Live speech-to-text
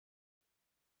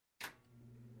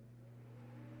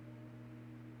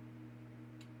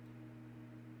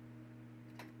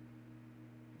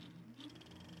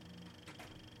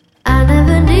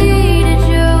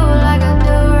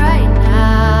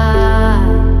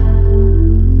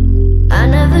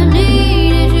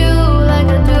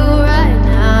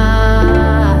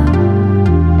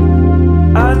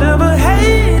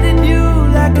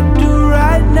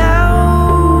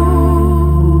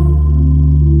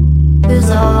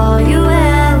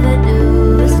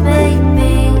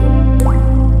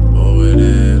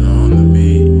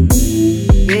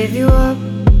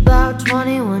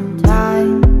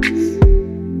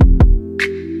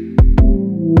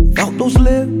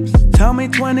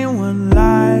anyone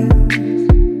lies.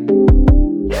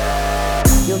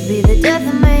 You'll be the death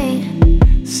of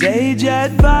me. Sage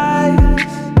advice.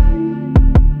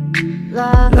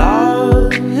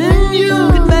 Loving you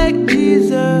could make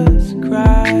Jesus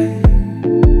cry.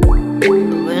 But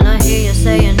when I hear you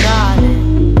saying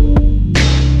darling,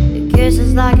 your kiss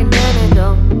is like an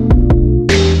antidote.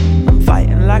 I'm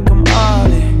fighting like I'm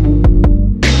Ollie,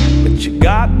 but you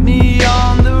got me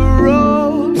on the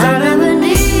ropes. I never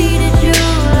needed you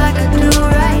like I do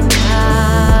right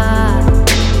now.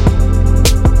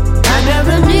 I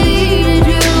never needed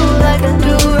you like I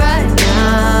do right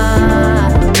now.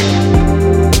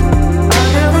 I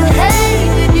never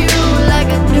hated you like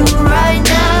I do right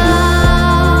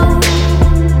now.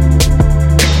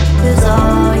 'Cause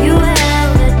all you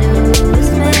have to do is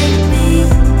make me.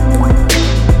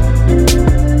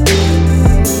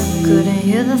 Couldn't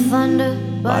hear the thunder,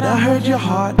 But I heard your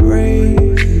heart race.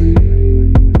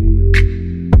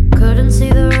 couldn't see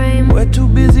the rain. We're too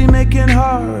busy making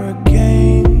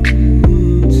hurricanes.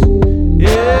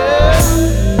 Yeah.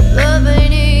 Love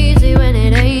ain't easy when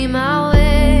it ain't my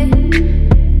way,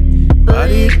 But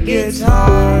it gets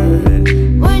hard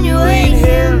when you ain't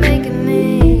here making me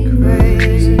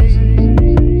crazy.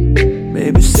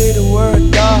 Baby, say the word,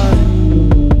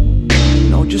 darling.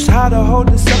 Know just how to hold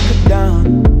this sucker down.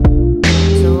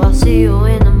 So I'll see you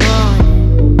in the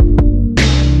morning.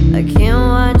 I can't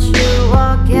watch you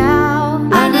walk out.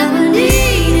 I never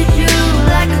needed you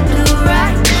like I do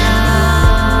right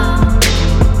now.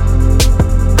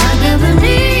 I never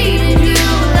needed you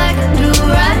like I do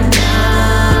right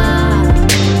now.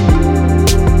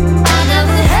 I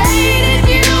never hated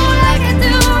you like I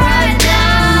do right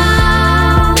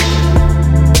now.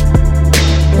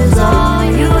 'Cause all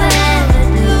you had to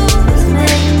do was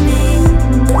make me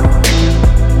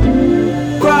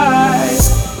Cry.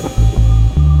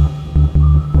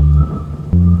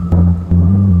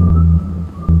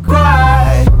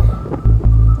 Cry.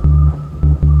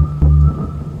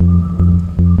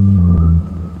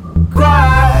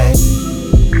 Cry.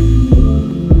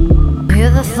 hear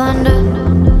the thunder,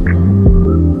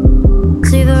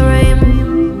 see the rain.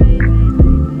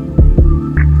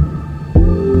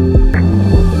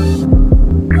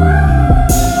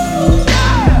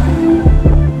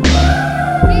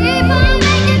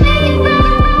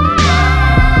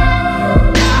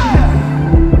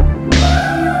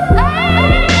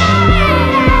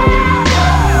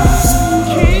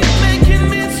 Keep making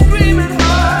me scream and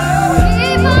holler.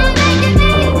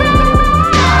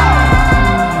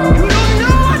 You don't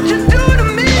know what you do to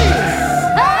me.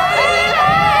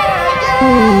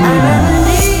 I